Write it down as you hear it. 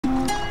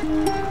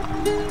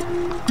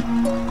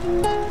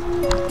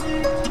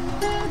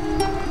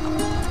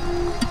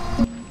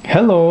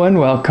Hello and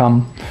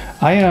welcome.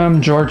 I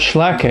am Jorg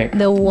Schlagheck,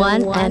 the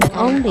one and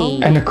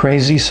only, and a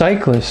crazy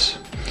cyclist.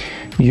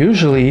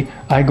 Usually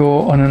I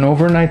go on an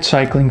overnight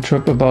cycling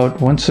trip about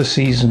once a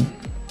season.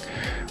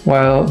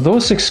 While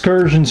those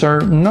excursions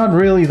are not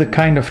really the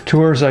kind of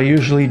tours I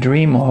usually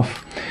dream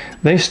of,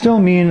 they still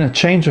mean a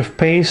change of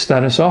pace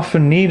that is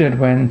often needed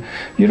when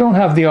you don't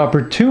have the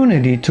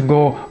opportunity to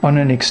go on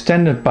an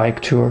extended bike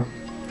tour.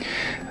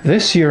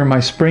 This year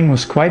my spring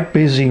was quite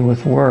busy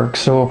with work,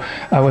 so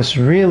I was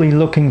really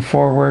looking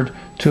forward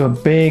to a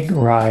big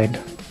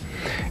ride.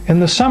 In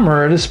the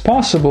summer it is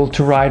possible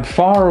to ride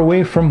far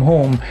away from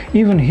home,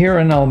 even here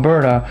in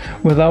Alberta,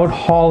 without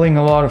hauling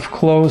a lot of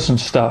clothes and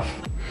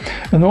stuff.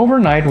 An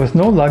overnight with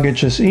no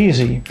luggage is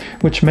easy,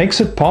 which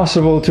makes it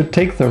possible to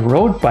take the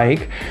road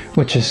bike,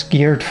 which is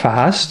geared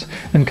fast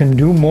and can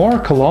do more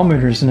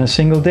kilometers in a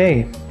single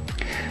day.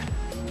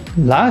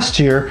 Last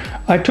year,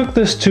 I took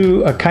this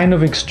to a kind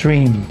of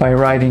extreme by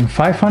riding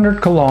 500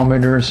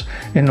 kilometers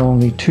in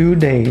only 2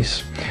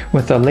 days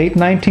with a late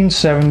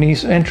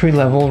 1970s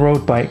entry-level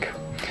road bike.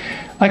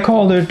 I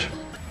called it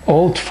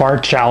Old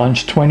Fart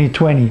Challenge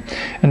 2020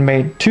 and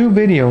made 2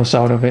 videos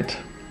out of it.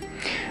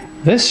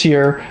 This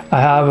year, I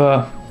have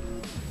a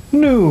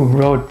new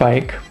road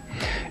bike.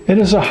 It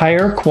is a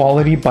higher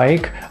quality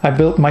bike I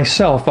built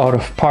myself out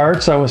of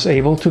parts I was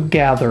able to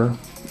gather.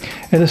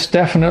 It is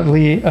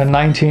definitely a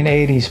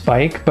 1980s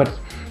bike, but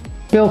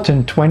built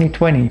in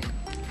 2020.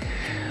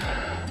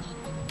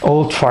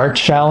 Old Fart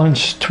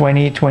Challenge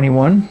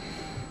 2021?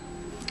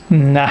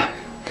 Nah,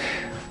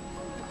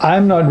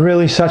 I'm not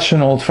really such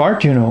an old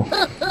fart, you know.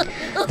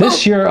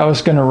 This year I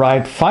was gonna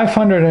ride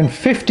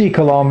 550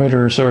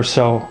 kilometers or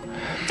so.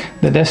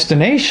 The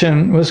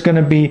destination was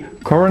gonna be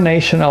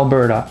Coronation,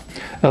 Alberta,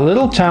 a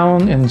little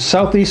town in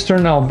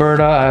southeastern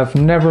Alberta I have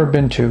never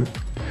been to.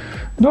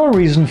 No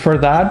reason for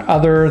that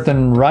other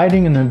than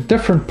riding in a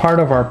different part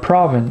of our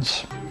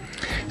province.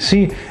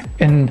 See,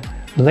 in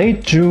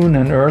late June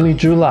and early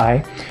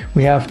July,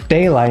 we have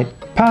daylight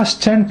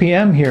past 10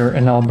 p.m. here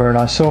in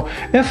Alberta, so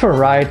if a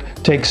ride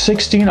takes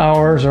 16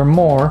 hours or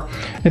more,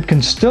 it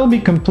can still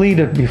be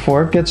completed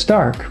before it gets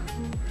dark.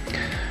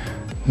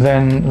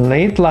 Then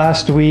late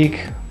last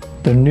week,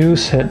 the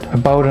news hit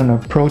about an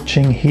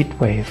approaching heat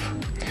wave.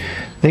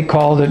 They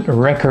called it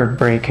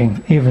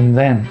record-breaking even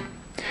then.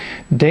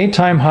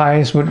 Daytime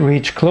highs would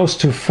reach close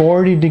to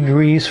 40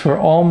 degrees for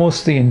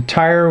almost the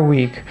entire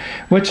week,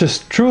 which is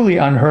truly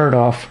unheard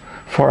of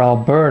for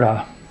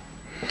Alberta.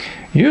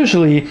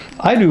 Usually,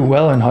 I do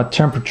well in hot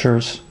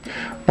temperatures.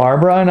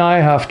 Barbara and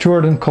I have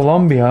toured in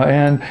Colombia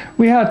and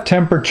we had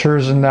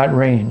temperatures in that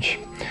range.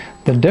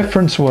 The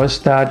difference was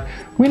that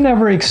we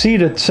never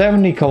exceeded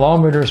 70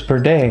 kilometers per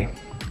day.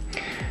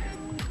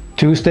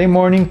 Tuesday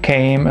morning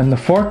came and the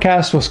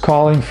forecast was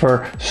calling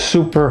for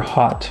super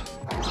hot.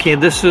 Okay,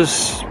 this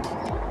is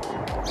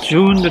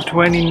June the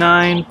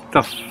 29th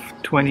of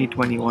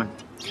 2021.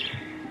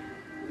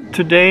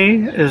 Today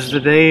is the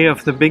day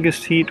of the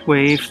biggest heat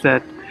wave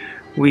that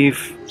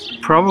we've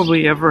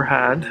probably ever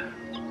had.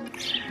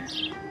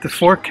 The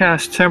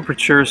forecast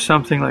temperature is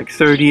something like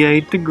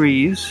 38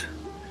 degrees.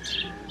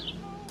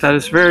 That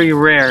is very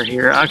rare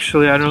here.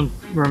 Actually, I don't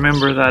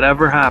remember that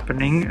ever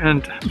happening.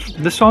 And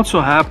this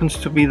also happens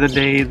to be the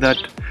day that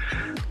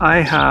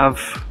I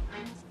have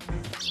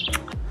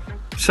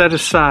set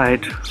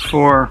aside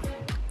for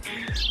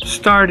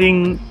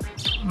starting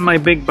my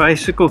big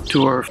bicycle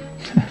tour.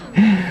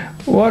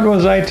 What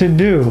was I to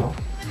do?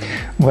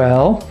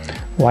 Well,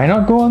 why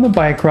not go on the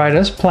bike ride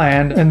as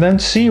planned and then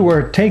see where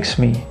it takes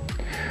me?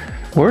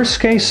 Worst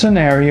case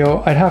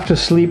scenario, I'd have to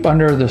sleep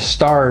under the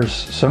stars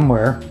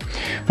somewhere,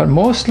 but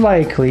most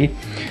likely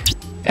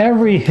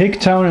every hick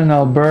town in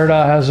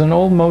Alberta has an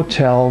old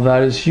motel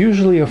that is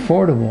usually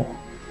affordable.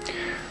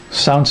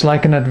 Sounds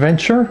like an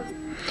adventure?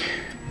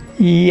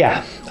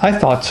 Yeah, I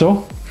thought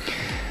so.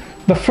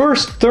 The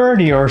first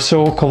 30 or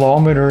so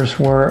kilometers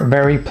were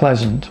very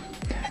pleasant.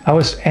 I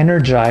was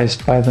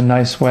energized by the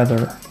nice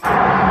weather.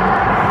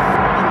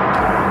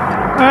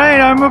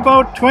 Alright, I'm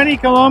about 20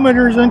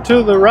 kilometers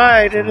into the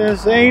ride. It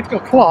is 8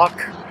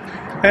 o'clock.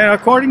 And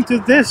according to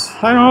this,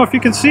 I don't know if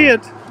you can see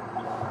it,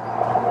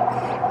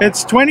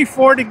 it's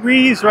 24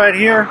 degrees right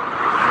here,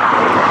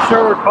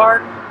 Sherwood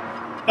Park.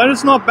 That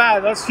is not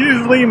bad. That's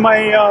usually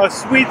my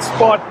sweet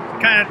spot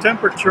kind of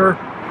temperature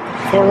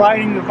for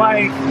riding the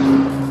bike.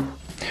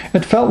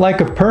 It felt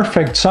like a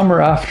perfect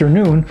summer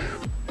afternoon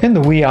in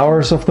the wee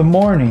hours of the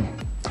morning.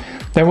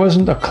 There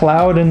wasn't a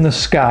cloud in the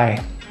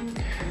sky.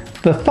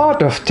 The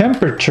thought of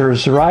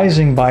temperatures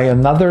rising by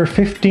another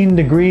 15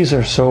 degrees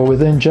or so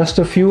within just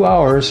a few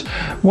hours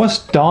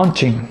was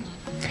daunting.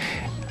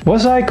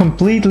 Was I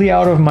completely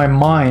out of my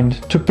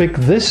mind to pick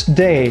this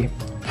day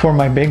for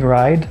my big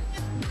ride?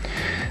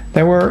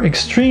 There were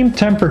extreme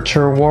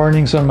temperature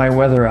warnings on my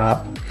weather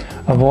app.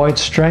 Avoid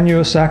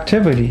strenuous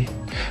activity.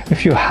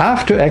 If you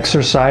have to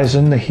exercise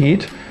in the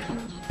heat,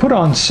 put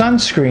on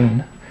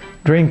sunscreen,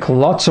 drink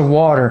lots of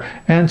water,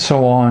 and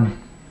so on.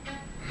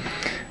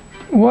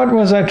 What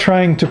was I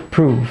trying to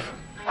prove?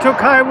 Took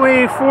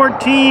Highway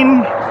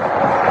 14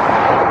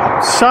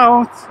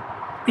 south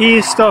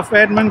east of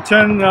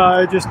Edmonton.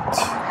 I just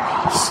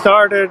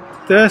started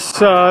this.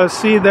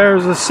 See,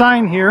 there's a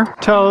sign here.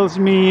 Tells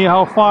me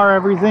how far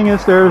everything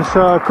is. There's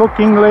a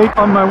cooking lake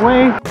on my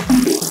way.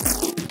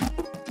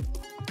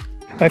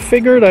 I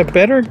figured I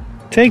better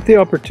take the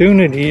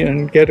opportunity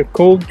and get a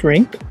cold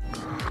drink.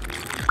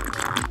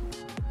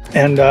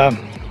 And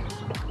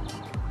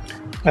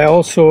I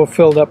also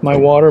filled up my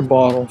water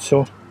bottle,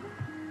 so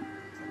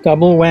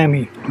double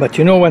whammy. But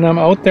you know, when I'm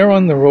out there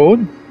on the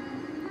road,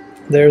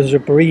 there's a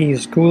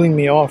breeze cooling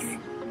me off.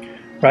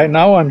 Right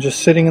now I'm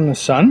just sitting in the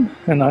sun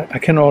and I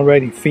can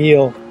already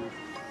feel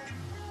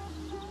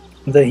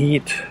the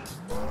heat.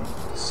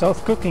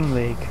 South Cooking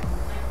Lake.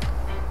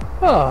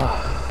 Oh,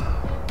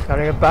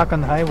 gotta get back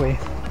on the highway.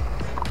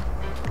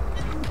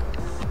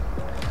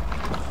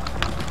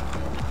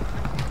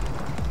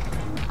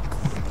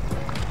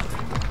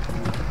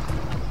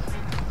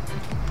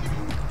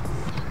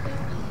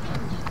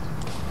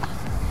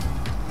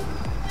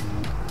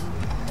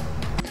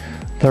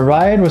 The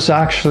ride was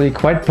actually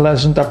quite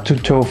pleasant up to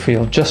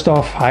Tofield, just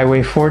off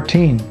Highway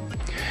 14.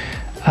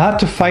 I had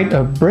to fight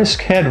a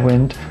brisk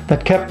headwind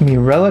that kept me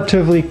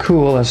relatively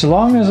cool as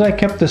long as I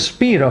kept the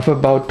speed of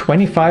about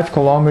 25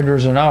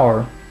 kilometers an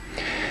hour.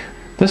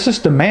 This is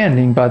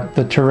demanding, but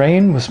the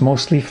terrain was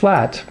mostly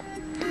flat.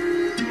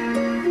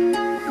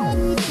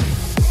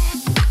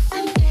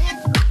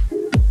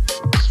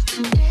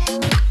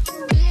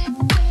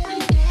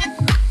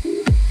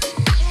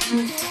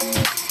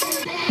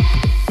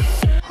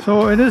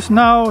 So it is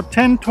now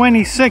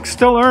 10:26,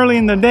 still early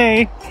in the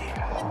day.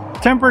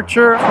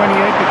 Temperature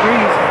 28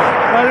 degrees.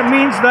 But it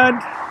means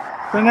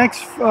that the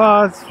next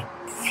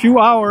few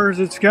hours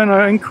it's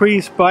gonna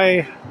increase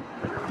by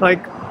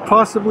like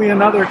possibly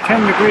another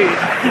 10 degrees.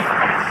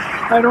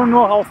 I don't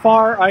know how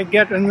far I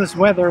get in this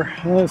weather.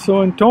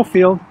 So in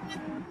Tofield,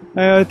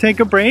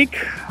 take a break,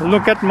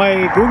 look at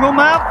my Google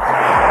map,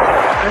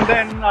 and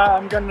then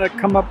I'm gonna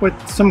come up with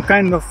some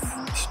kind of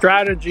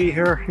strategy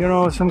here, you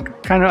know, some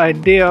kind of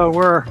idea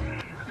where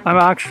I'm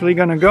actually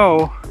gonna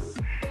go,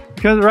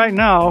 because right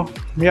now,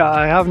 yeah,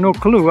 I have no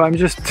clue. I'm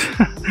just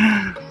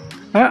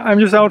I'm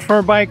just out for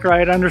a bike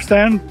ride,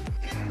 understand?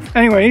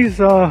 Anyways,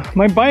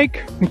 my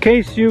bike, in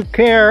case you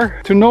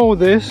care to know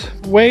this,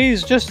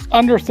 weighs just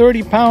under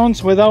 30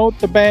 pounds without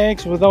the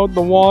bags, without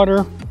the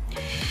water.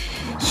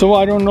 So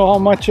I don't know how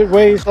much it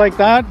weighs like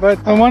that,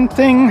 but one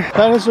thing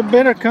that is a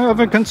bit of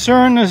a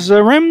concern is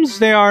the rims.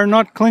 They are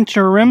not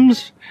clincher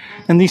rims,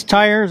 and these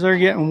tires are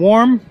getting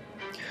warm,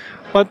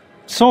 but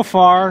so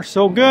far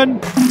so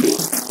good.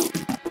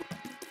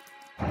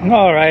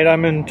 All right,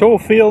 I'm in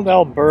Tofield,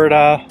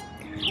 Alberta.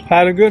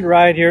 Had a good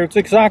ride here. It's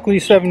exactly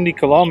 70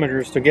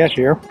 kilometers to get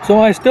here, so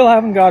I still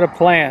haven't got a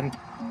plan.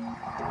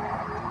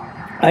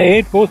 I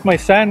ate both my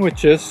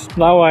sandwiches.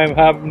 Now I'm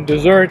having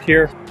dessert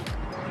here,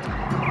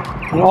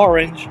 an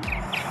orange,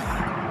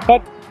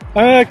 but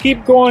I'm gonna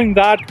keep going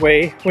that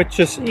way, which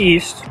is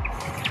east.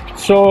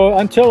 So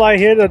until I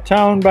hit a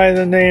town by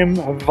the name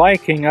of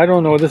Viking, I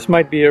don't know, this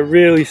might be a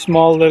really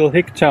small little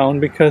hick town,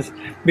 because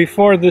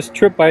before this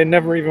trip I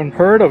never even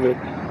heard of it.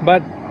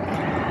 But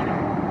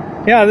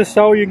yeah, this is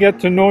how you get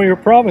to know your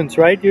province,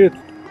 right? You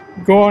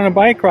go on a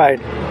bike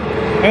ride.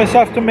 I just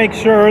have to make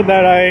sure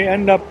that I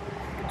end up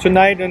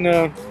tonight in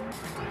a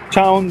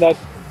town that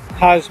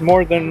has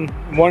more than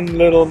one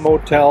little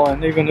motel,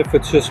 and even if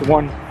it's just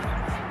one,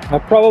 I'll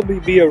probably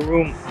be a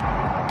room.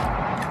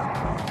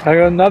 I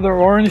got another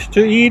orange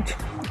to eat,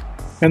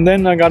 and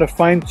then I gotta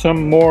find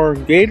some more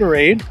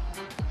Gatorade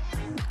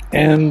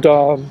and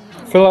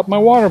fill up my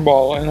water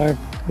bottle, and I'm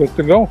good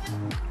to go,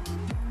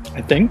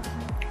 I think.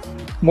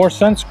 More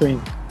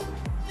sunscreen.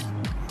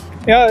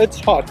 Yeah, it's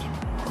hot,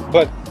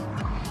 but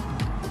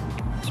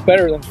it's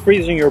better than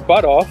freezing your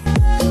butt off.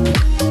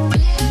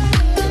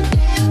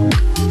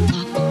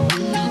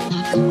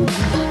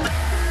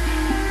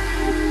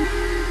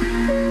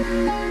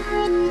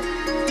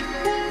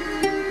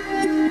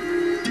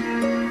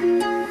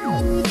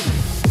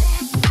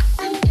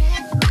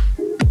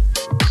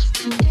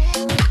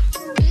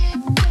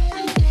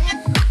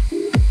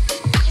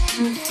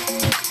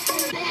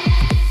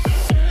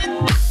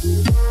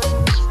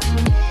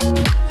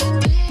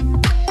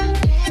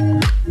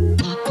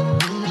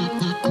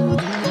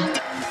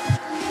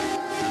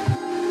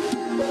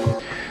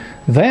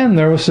 Then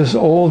there was this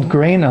old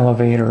grain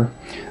elevator,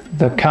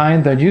 the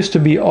kind that used to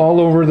be all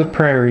over the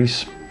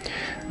prairies.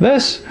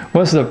 This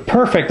was the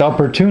perfect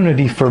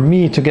opportunity for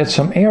me to get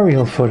some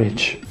aerial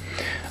footage.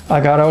 I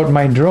got out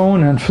my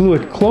drone and flew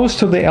it close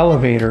to the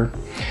elevator.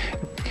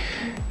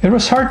 It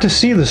was hard to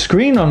see the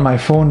screen on my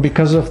phone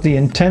because of the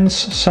intense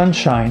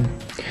sunshine.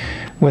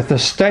 With the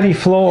steady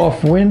flow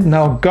of wind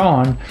now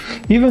gone,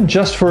 even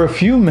just for a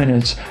few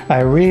minutes,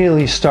 I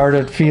really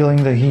started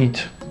feeling the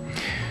heat.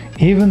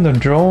 Even the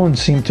drone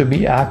seemed to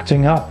be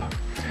acting up.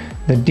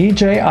 The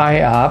DJI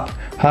app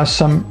has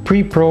some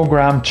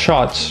pre-programmed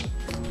shots,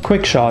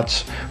 quick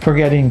shots, for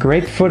getting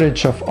great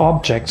footage of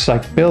objects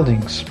like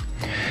buildings.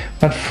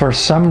 But for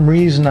some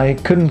reason I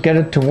couldn't get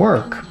it to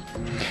work.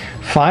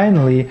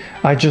 Finally,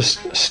 I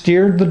just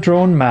steered the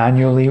drone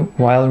manually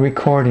while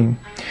recording.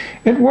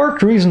 It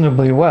worked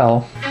reasonably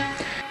well.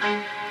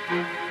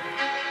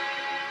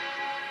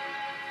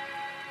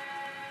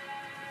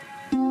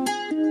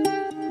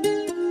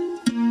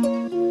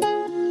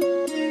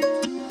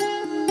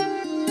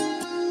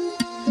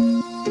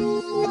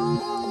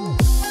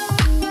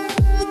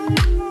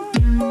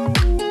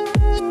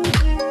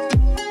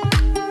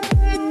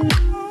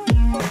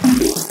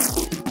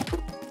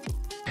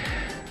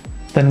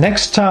 The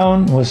next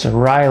town was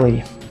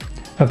Riley,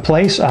 a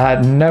place I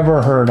had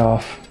never heard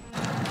of.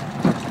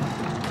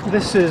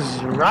 This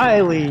is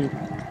Riley,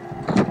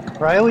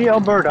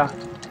 Alberta.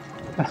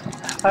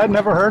 I had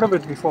never heard of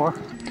it before.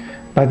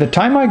 By the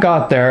time I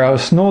got there, I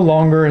was no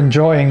longer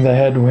enjoying the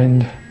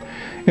headwind.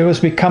 It was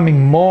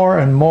becoming more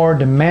and more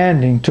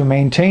demanding to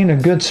maintain a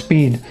good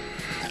speed.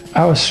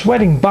 I was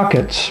sweating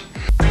buckets.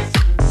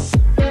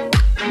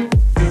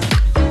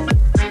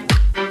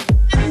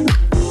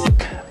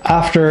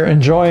 After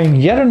enjoying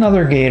yet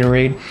another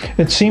Gatorade,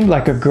 it seemed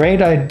like a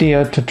great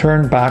idea to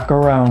turn back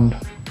around.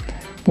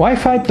 Why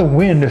fight the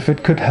wind if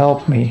it could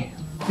help me?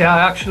 Yeah, I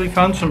actually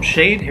found some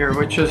shade here,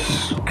 which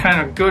is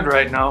kind of good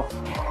right now.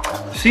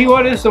 See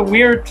what is the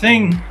weird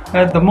thing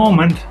at the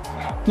moment?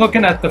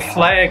 Looking at the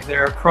flag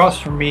there across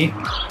from me.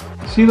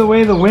 See the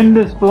way the wind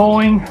is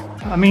blowing?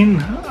 I mean,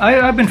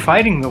 I've been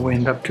fighting the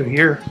wind up to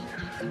here.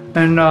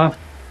 And I'm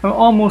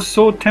almost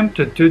so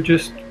tempted to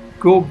just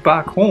go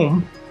back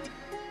home.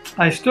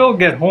 I still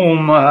get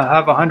home,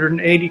 have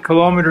 180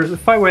 kilometers.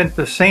 If I went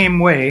the same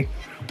way,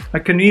 I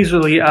can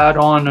easily add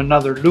on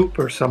another loop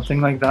or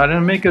something like that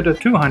and make it a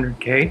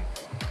 200k.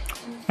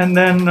 And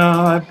then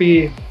I'd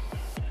be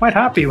quite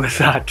happy with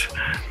that.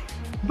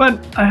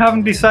 But I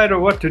haven't decided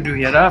what to do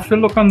yet. I have to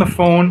look on the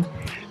phone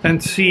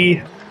and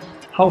see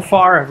how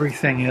far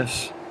everything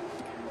is.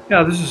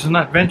 Yeah, this is an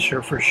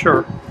adventure for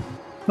sure.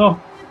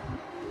 So,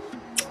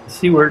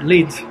 see where it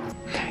leads.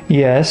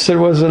 Yes, it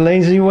was a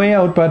lazy way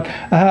out, but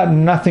I had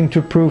nothing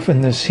to prove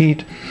in this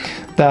heat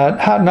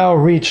that had now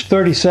reached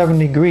 37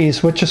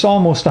 degrees, which is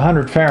almost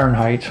 100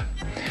 Fahrenheit.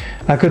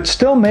 I could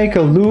still make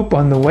a loop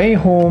on the way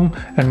home,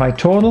 and my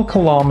total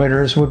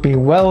kilometers would be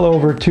well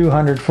over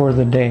 200 for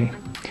the day.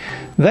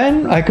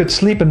 Then I could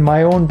sleep in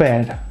my own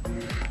bed,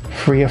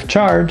 free of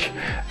charge,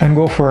 and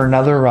go for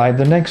another ride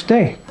the next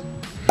day.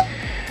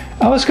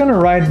 I was going to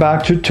ride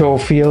back to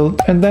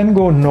Towfield and then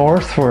go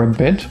north for a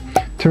bit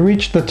to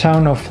reach the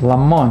town of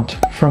Lamont,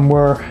 from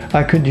where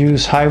I could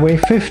use Highway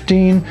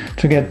 15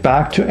 to get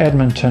back to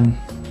Edmonton.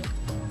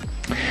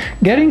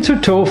 Getting to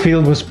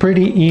Towfield was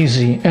pretty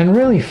easy and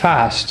really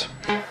fast.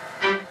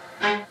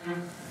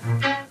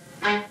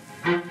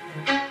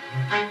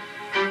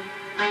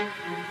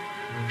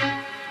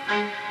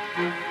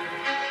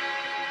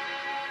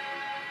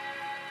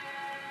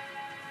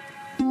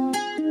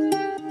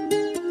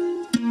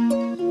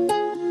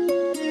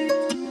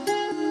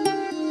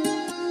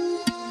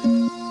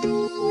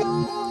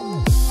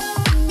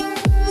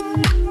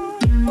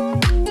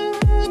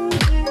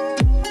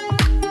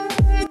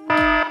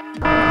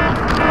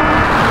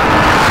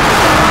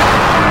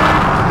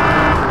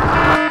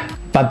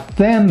 But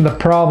then the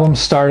problem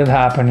started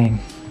happening.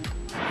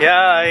 Yeah,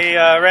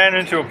 I ran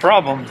into a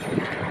problem.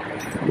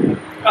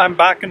 I'm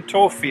back in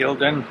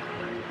Towfield and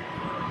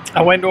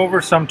I went over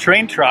some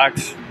train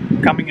tracks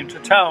coming into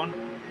town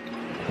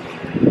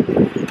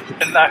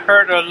and I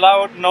heard a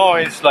loud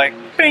noise like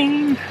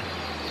bing,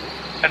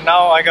 and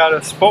now I got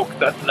a spoke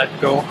that let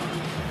go.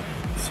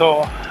 So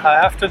I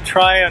have to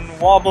try and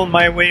wobble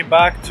my way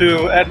back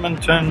to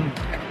Edmonton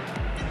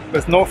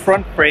with no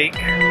front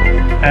brake,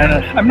 and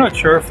I'm not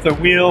sure if the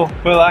wheel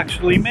will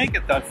actually make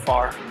it that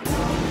far.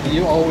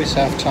 You always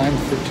have time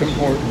for Tim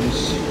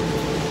Hortons,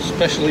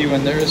 especially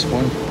when there is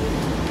one.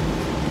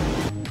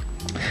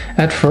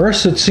 At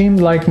first it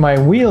seemed like my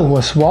wheel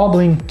was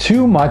wobbling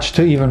too much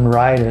to even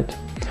ride it.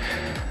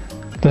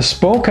 The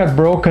spoke had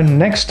broken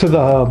next to the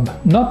hub,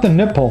 not the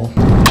nipple,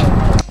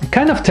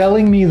 kind of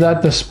telling me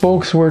that the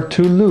spokes were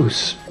too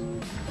loose.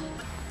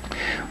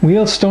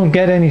 Wheels don't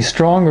get any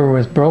stronger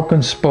with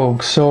broken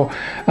spokes, so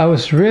I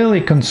was really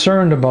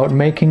concerned about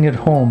making it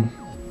home,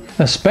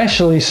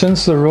 especially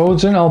since the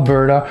roads in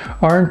Alberta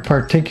aren't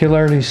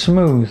particularly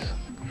smooth.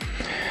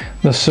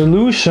 The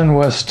solution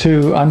was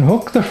to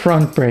unhook the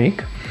front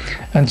brake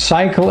and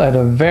cycle at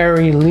a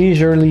very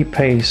leisurely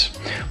pace,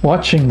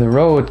 watching the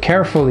road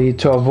carefully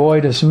to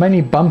avoid as many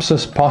bumps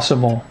as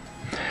possible.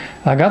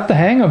 I got the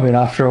hang of it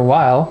after a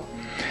while.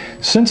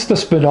 Since the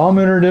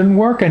speedometer didn't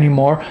work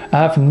anymore, I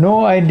have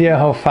no idea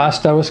how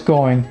fast I was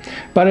going,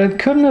 but it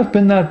couldn't have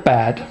been that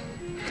bad.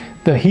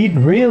 The heat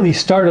really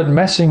started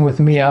messing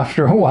with me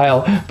after a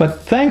while,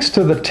 but thanks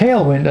to the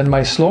tailwind and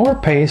my slower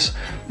pace,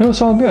 it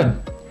was all good.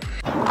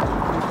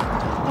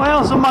 What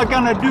else am I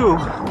gonna do?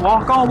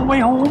 Walk all the way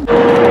home?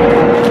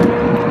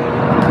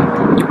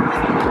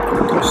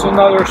 Just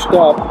another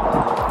stop.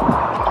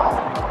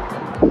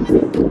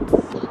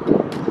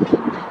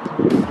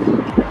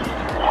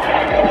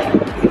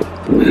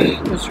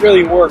 This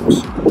really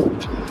works.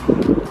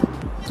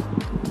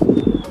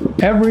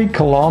 Every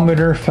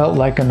kilometer felt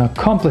like an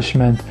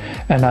accomplishment,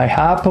 and I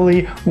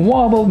happily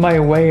wobbled my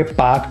way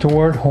back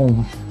toward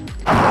home.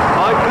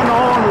 I can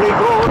only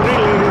go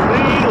really,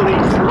 really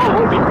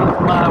slow because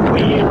my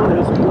wheel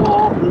is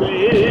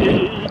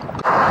wobbly.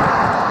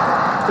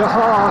 The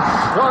horse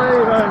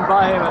driving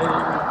by me,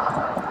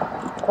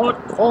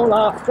 pothole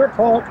after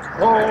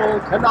pothole,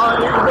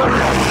 conniving.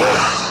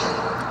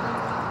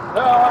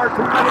 There are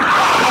too many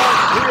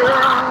potholes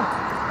here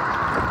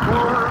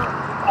for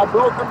a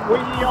broken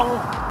wheel.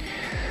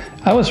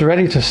 I was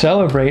ready to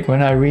celebrate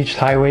when I reached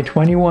Highway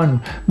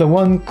 21, the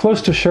one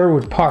close to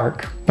Sherwood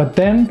Park, but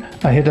then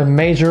I hit a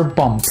major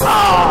bump.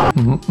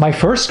 My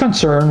first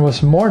concern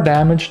was more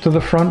damage to the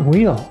front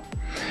wheel.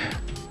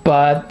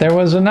 But there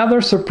was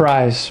another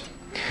surprise.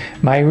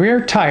 My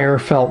rear tire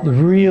felt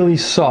really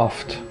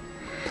soft.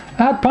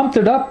 I had pumped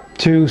it up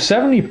to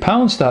 70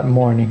 pounds that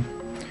morning.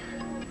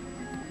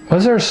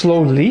 Was there a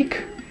slow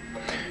leak?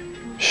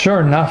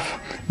 Sure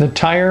enough, the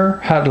tire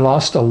had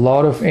lost a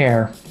lot of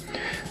air.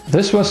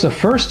 This was the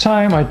first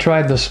time I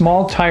tried the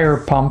small tire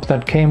pump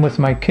that came with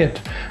my kit,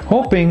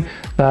 hoping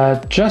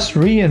that just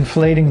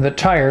re-inflating the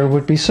tire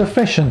would be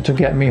sufficient to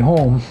get me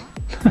home.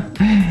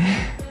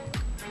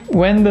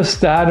 When does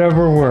that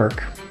ever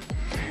work?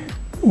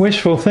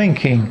 Wishful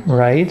thinking,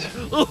 right?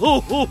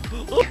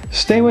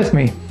 Stay with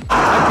me.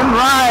 I can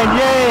ride,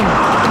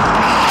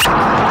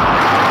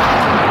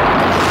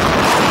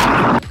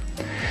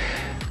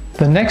 yay!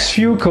 The next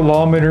few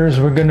kilometers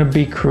were going to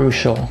be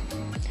crucial.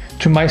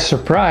 To my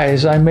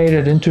surprise, I made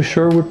it into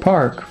Sherwood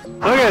Park.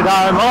 Look at,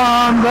 I'm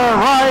on the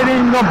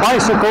riding the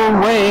bicycle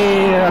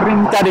way,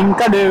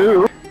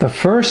 rinka-dinka-doo. The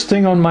first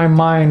thing on my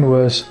mind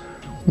was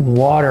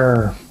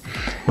water.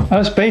 I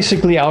was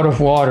basically out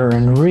of water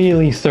and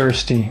really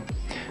thirsty.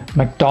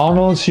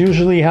 McDonald's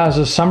usually has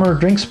a summer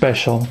drink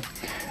special.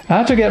 I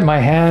had to get my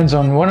hands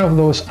on one of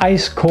those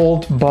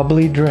ice-cold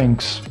bubbly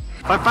drinks.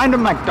 If I find a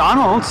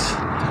McDonald's,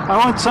 I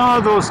want some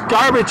of those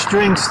garbage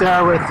drinks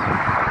there with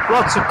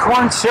lots of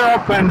corn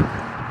syrup and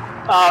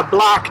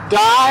black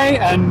dye,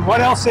 and what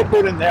else they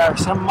put in there?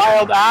 Some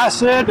mild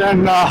acid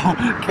and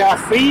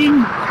caffeine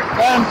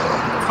and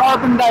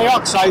carbon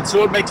dioxide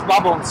so it makes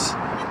bubbles,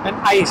 and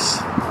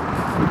ice.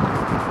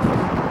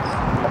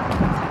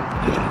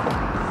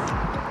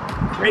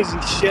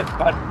 Crazy shit,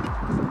 but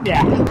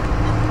yeah.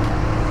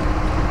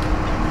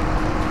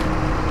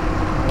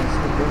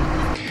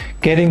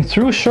 Getting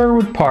through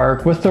Sherwood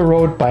Park with the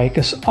road bike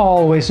is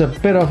always a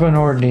bit of an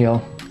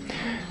ordeal.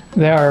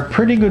 There are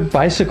pretty good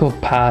bicycle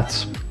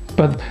paths,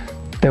 but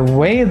the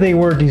way they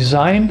were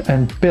designed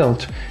and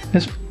built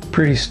is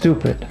pretty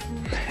stupid.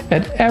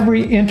 At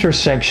every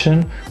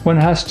intersection, one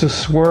has to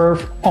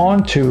swerve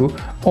onto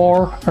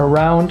or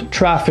around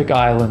traffic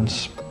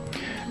islands,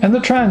 and the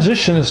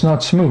transition is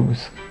not smooth.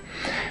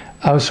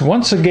 I was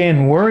once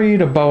again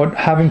worried about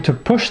having to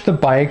push the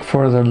bike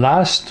for the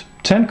last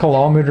 10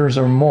 kilometers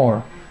or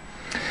more.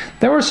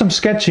 There were some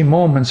sketchy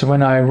moments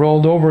when I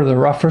rolled over the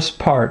roughest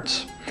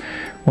parts.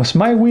 Was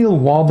my wheel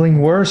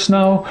wobbling worse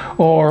now,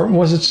 or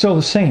was it still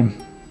the same?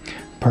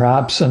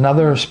 Perhaps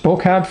another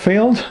spoke had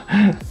failed?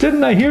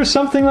 Didn't I hear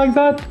something like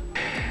that?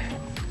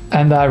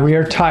 And that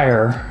rear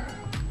tire.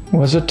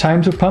 Was it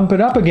time to pump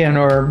it up again,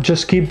 or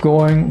just keep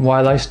going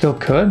while I still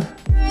could?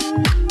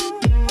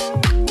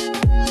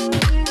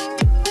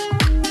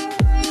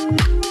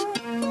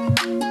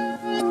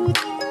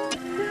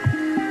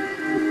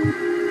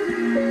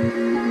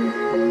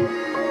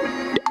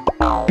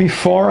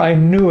 Before I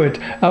knew it,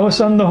 I was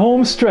on the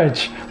home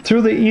stretch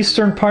through the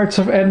eastern parts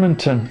of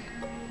Edmonton.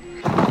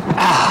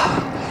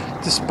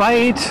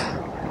 Despite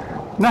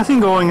nothing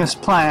going as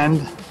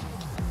planned,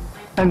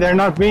 and there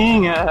not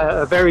being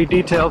a very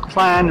detailed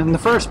plan in the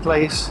first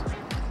place,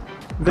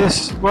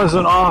 this was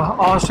an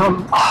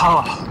awesome...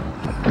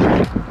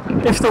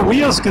 if the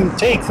wheels can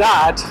take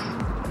that,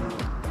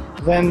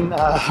 then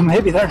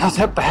maybe they're not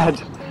that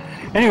bad.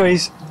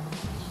 Anyways,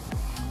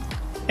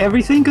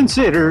 everything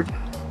considered,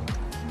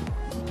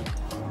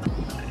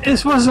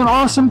 this was an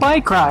awesome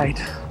bike ride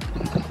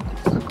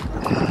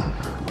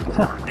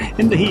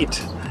in the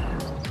heat.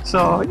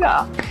 So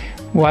yeah.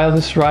 While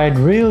this ride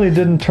really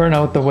didn't turn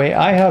out the way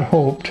I had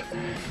hoped,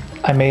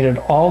 I made it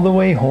all the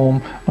way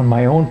home on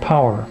my own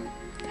power.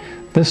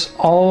 This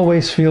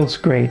always feels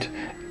great,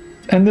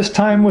 and this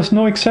time was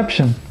no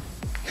exception.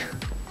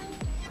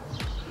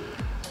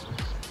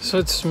 So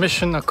it's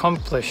mission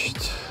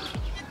accomplished.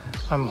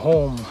 I'm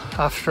home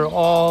after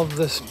all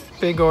this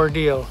big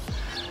ordeal.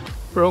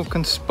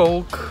 Broken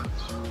spoke,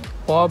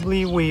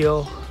 wobbly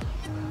wheel,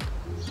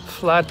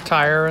 flat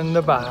tire in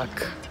the back,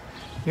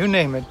 you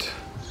name it.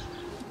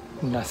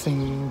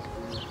 Nothing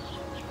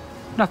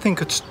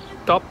could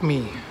stop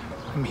me.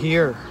 I'm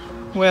here.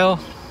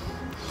 Well,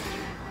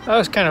 I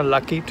was kind of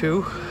lucky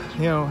too.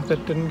 You know,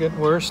 that didn't get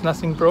worse,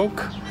 nothing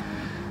broke.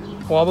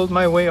 Wobbled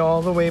my way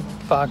all the way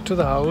back to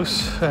the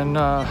house, and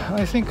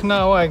I think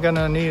now I'm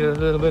gonna need a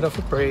little bit of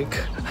a break.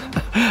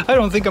 I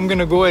don't think I'm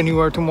gonna go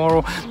anywhere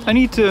tomorrow. I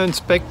need to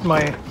inspect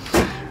my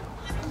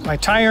my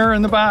tire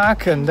in the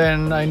back, and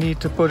then I need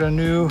to put a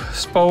new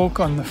spoke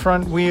on the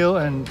front wheel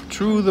and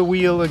through the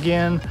wheel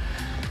again.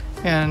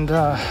 And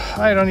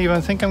I don't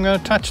even think I'm going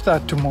to touch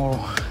that tomorrow.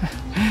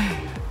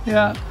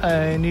 Yeah,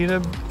 I need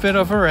a bit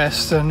of a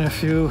rest. And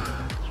if you,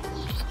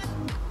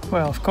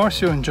 well, of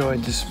course you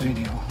enjoyed this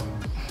video,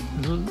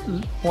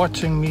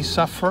 watching me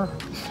suffer.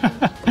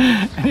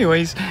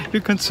 Anyways, you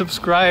can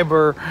subscribe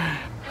or,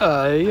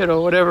 you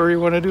know, whatever you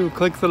want to do.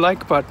 Click the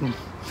like button.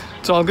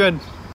 It's all good.